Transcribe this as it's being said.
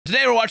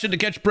Today we're watching To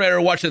Catch a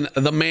Predator, watching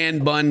The Man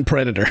Bun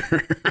Predator.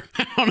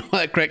 I don't know,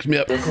 that cracks me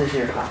up. This is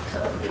your hot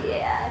tub,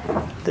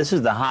 yeah. This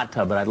is the hot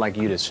tub, but I'd like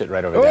you to sit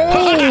right over there.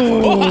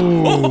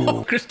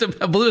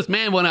 Krista blew his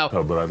man one out.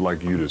 But I'd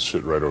like you to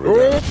sit right over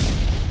there.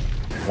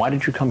 Why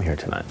did you come here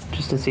tonight?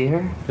 Just to see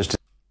her?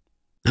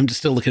 I'm just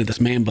still looking at this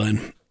man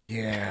bun.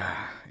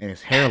 Yeah, and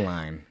his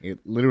hairline. It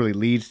literally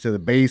leads to the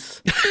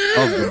base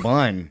of the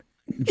bun.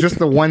 Just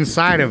the one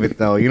side of it,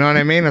 though. You know what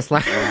I mean? It's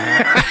like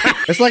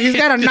it's like he's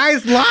got a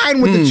nice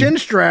line with the chin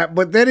strap,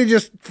 but then he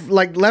just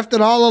like left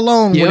it all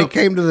alone when it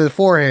came to the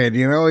forehead.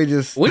 You know, he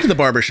just went to the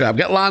barbershop,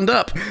 got lined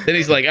up. Then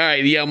he's like, all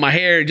right, yeah, my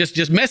hair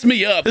just messed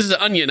me up. This is an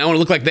onion. I want to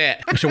look like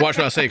that. I should watch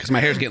what I say because my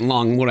hair's getting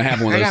long. I'm going to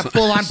have one of those. I got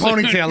full on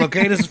ponytail,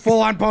 okay? This is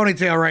full on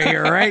ponytail right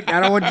here, all right? I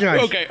don't want to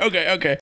judge. Okay.